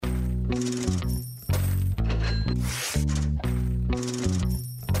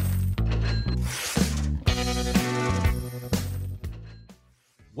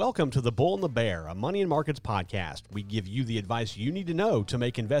Welcome to The Bull and the Bear, a money and markets podcast. We give you the advice you need to know to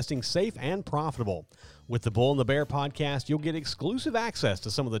make investing safe and profitable. With The Bull and the Bear podcast, you'll get exclusive access to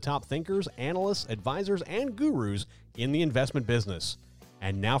some of the top thinkers, analysts, advisors, and gurus in the investment business.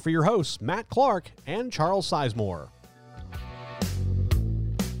 And now for your hosts, Matt Clark and Charles Sizemore.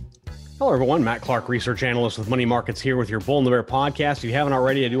 Hello, everyone. Matt Clark, research analyst with Money Markets here with your Bull and the Bear podcast. If you haven't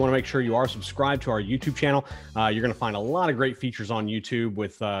already, I do want to make sure you are subscribed to our YouTube channel. You're going to find a lot of great features on YouTube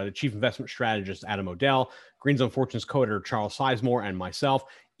with the chief investment strategist, Adam O'Dell, Green Zone Fortunes co-editor, Charles Sizemore, and myself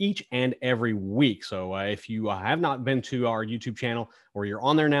each and every week. So if you have not been to our YouTube channel or you're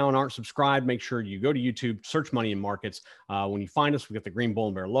on there now and aren't subscribed, make sure you go to YouTube, search Money and Markets. When you find us, we got the green Bull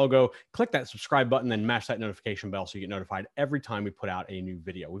and Bear logo. Click that subscribe button, then mash that notification bell so you get notified every time we put out a new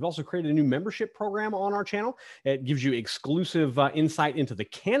video. We've also created a new membership program on our channel. It gives you exclusive insight into the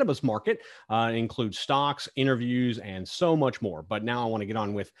cannabis market. It includes stocks, interviews, and so much more. But now I want to get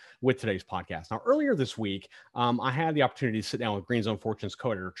on with today's podcast. Now, earlier this week, I had the opportunity to sit down with Green Zone Fortunes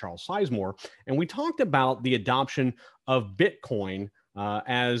co-editor Charles Sizemore, and we talked about the adoption of Bitcoin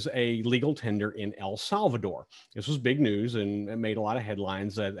as a legal tender in El Salvador. This was big news and it made a lot of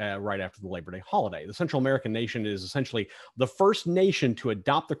headlines right after the Labor Day holiday. The Central American nation is essentially the first nation to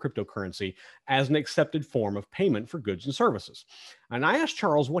adopt the cryptocurrency as an accepted form of payment for goods and services. And I asked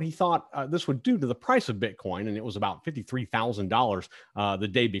Charles what he thought this would do to the price of Bitcoin, and it was about $53,000 the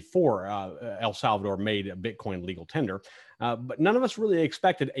day before El Salvador made a Bitcoin legal tender. But none of us really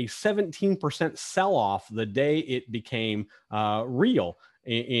expected a 17% sell-off the day it became real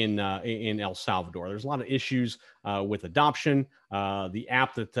in El Salvador. There's a lot of issues with adoption. The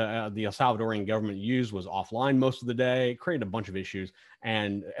app that the El Salvadorian government used was offline most of the day. It created a bunch of issues,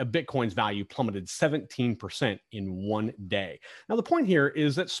 and Bitcoin's value plummeted 17% in one day. Now, the point here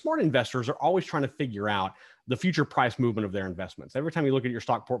is that smart investors are always trying to figure out the future price movement of their investments. Every time you look at your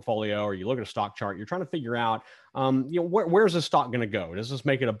stock portfolio or you look at a stock chart, you're trying to figure out, where's this stock going to go? Does this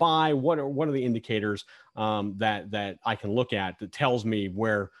make it a buy? What are the indicators that I can look at that tells me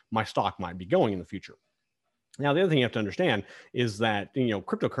where my stock might be going in the future? Now, the other thing you have to understand is that,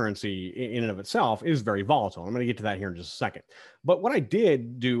 cryptocurrency in and of itself is very volatile. I'm going to get to that here in just a second. But what I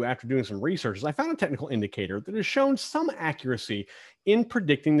did do after doing some research is I found a technical indicator that has shown some accuracy in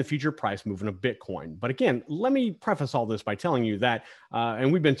predicting the future price movement of Bitcoin. But again, let me preface all this by telling you that,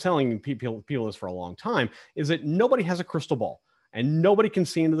 and we've been telling people this for a long time, is that nobody has a crystal ball. And nobody can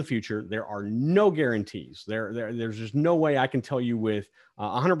see into the future. There are no guarantees. There's just no way I can tell you with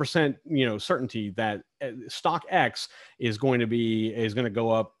 100% certainty that stock X is going to go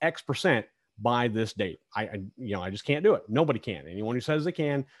up X percent by this date. I just can't do it. Nobody can. Anyone who says they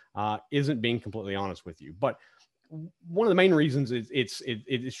can isn't being completely honest with you. But one of the main reasons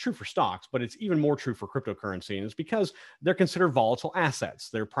it's true for stocks, but it's even more true for cryptocurrency, and it's because they're considered volatile assets.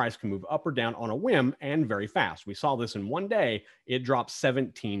 Their price can move up or down on a whim and very fast. We saw this in one day. It dropped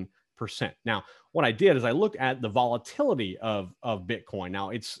 17%. Now, what I did is I looked at the volatility of Bitcoin.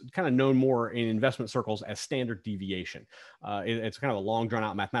 Now, it's kind of known more in investment circles as standard deviation. It's kind of a long,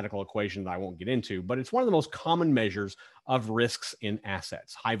 drawn-out mathematical equation that I won't get into, but it's one of the most common measures of risks in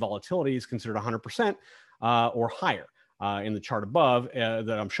assets. High volatility is considered 100%. Or higher. In the chart above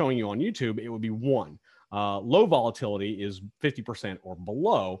that I'm showing you on YouTube, it would be 1. Low volatility is 50% or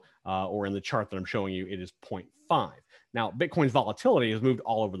below, or in the chart that I'm showing you, it is 0.5. Now, Bitcoin's volatility has moved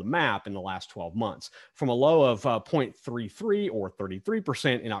all over the map in the last 12 months, from a low of 0.33 or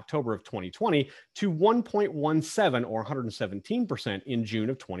 33% in October of 2020 to 1.17 or 117% in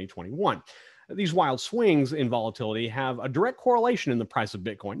June of 2021. These wild swings in volatility have a direct correlation in the price of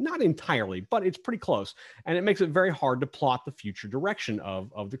Bitcoin. Not entirely, but it's pretty close. And it makes it very hard to plot the future direction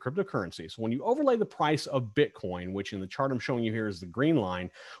of the cryptocurrency. So when you overlay the price of Bitcoin, which in the chart I'm showing you here is the green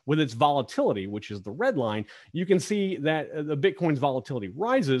line, with its volatility, which is the red line, you can see that the Bitcoin's volatility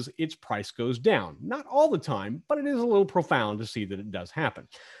rises, its price goes down. Not all the time, but it is a little profound to see that it does happen.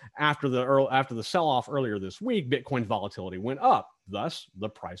 After the sell-off earlier this week, Bitcoin's volatility went up. Thus, the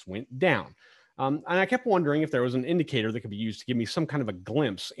price went down. And I kept wondering if there was an indicator that could be used to give me some kind of a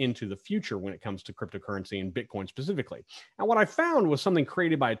glimpse into the future when it comes to cryptocurrency and Bitcoin specifically. And what I found was something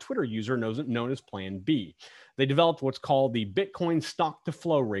created by a Twitter user known as Plan B. They developed what's called the Bitcoin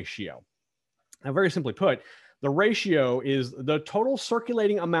stock-to-flow ratio. Now, very simply put, the ratio is the total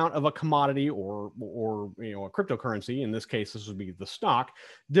circulating amount of a commodity or a cryptocurrency. In this case, this would be the stock,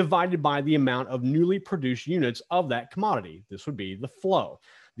 divided by the amount of newly produced units of that commodity. This would be the flow.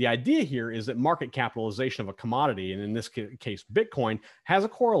 The idea here is that market capitalization of a commodity, and in this case, Bitcoin, has a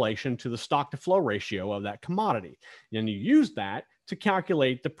correlation to the stock to flow ratio of that commodity. And you use that to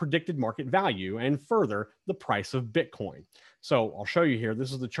calculate the predicted market value and further the price of Bitcoin. So I'll show you here.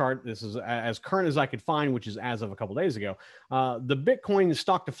 This is the chart. This is as current as I could find, which is as of a couple days ago. The Bitcoin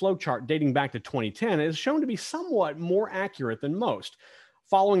stock to flow chart dating back to 2010 is shown to be somewhat more accurate than most.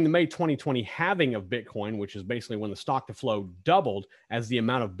 Following the May 2020 halving of Bitcoin, which is basically when the stock to flow doubled as the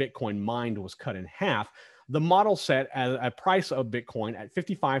amount of Bitcoin mined was cut in half, the model set a price of Bitcoin at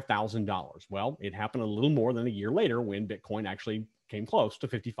 $55,000. Well, it happened a little more than a year later when Bitcoin actually came close to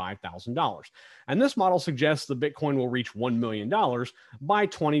 $55,000. And this model suggests the Bitcoin will reach $1 million by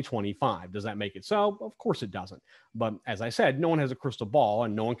 2025. Does that make it so? Of course it doesn't. But as I said, no one has a crystal ball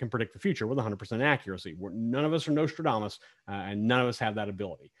and no one can predict the future with 100% accuracy. None of us are Nostradamus and none of us have that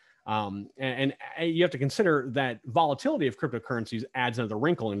ability. And you have to consider that volatility of cryptocurrencies adds another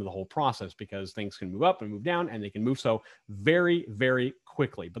wrinkle into the whole process because things can move up and move down and they can move so very, very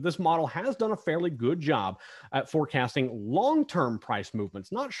quickly. But this model has done a fairly good job at forecasting long-term price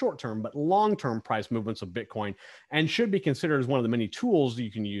movements, not short-term, but long-term price movements of Bitcoin, and should be considered as one of the many tools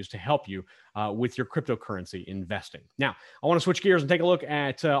you can use to help you with your cryptocurrency investing. Now, I want to switch gears and take a look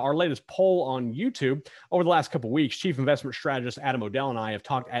at our latest poll on YouTube. Over the last couple of weeks, Chief Investment Strategist Adam O'Dell and I have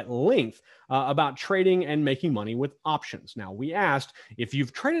talked at length about trading and making money with options. Now, we asked if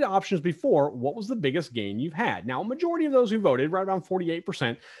you've traded options before, what was the biggest gain you've had? Now, a majority of those who voted, right around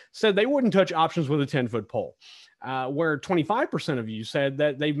 48%, said they wouldn't touch options with a 10-foot pole. Where 25% of you said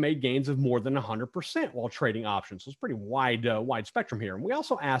that they've made gains of more than 100% while trading options. So it's pretty wide spectrum here. And we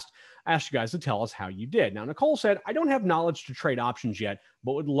also asked you guys to tell us how you did. Now, Nicole said, I don't have knowledge to trade options yet,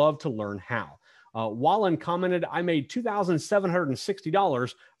 but would love to learn how. Wallen commented, I made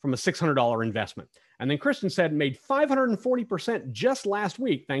 $2,760 from a $600 investment. And then Kristen said, made 540% just last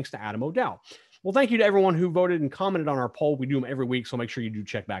week, thanks to Adam O'Dell. Well, thank you to everyone who voted and commented on our poll. We do them every week, so make sure you do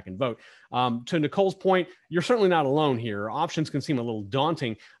check back and vote. To Nicole's point, you're certainly not alone here. Options can seem a little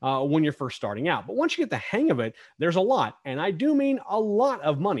daunting when you're first starting out. But once you get the hang of it, there's a lot, and I do mean a lot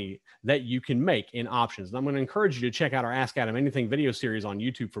of money that you can make in options. And I'm going to encourage you to check out our Ask Adam Anything video series on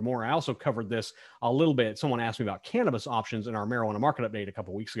YouTube for more. I also covered this a little bit. Someone asked me about cannabis options in our marijuana market update a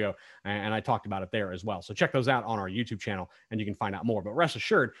couple of weeks ago, and I talked about it there as well. So check those out on our YouTube channel, and you can find out more. But rest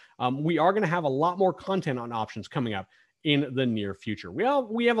assured, we are going to have a lot more content on options coming up in the near future.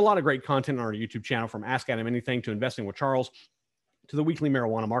 We have a lot of great content on our YouTube channel, from Ask Adam Anything to Investing with Charles to the weekly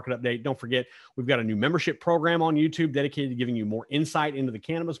marijuana market update. Don't forget, we've got a new membership program on YouTube dedicated to giving you more insight into the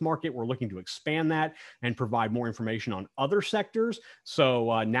cannabis market. We're looking to expand that and provide more information on other sectors.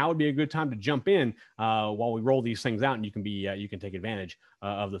 So now would be a good time to jump in while we roll these things out, and you can take advantage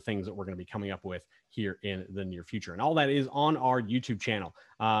of the things that we're going to be coming up with here in the near future. And all that is on our YouTube channel.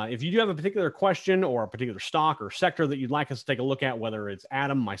 If you do have a particular question or a particular stock or sector that you'd like us to take a look at, whether it's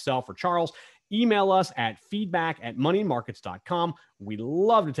Adam, myself, or Charles, email us at feedback@moneymarkets.com. We'd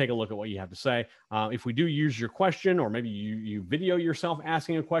love to take a look at what you have to say. If we do use your question, or maybe you video yourself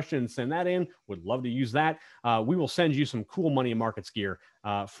asking a question and send that in, would love to use that. We will send you some cool Money and Markets gear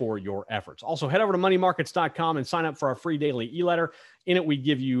for your efforts. Also, head over to moneymarkets.com and sign up for our free daily e-letter. In it, we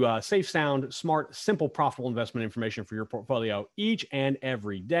give you safe, sound, smart, simple, profitable investment information for your portfolio each and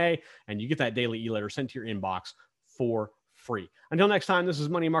every day. And you get that daily e-letter sent to your inbox for free. Until next time, this is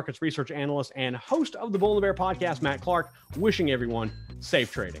Money Markets research analyst and host of the Bull and the Bear podcast, Matt Clark, wishing everyone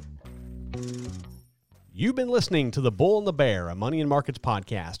safe trading. You've been listening to the Bull and the Bear, a Money and Markets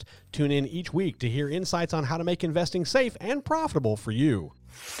podcast. Tune in each week to hear insights on how to make investing safe and profitable for you.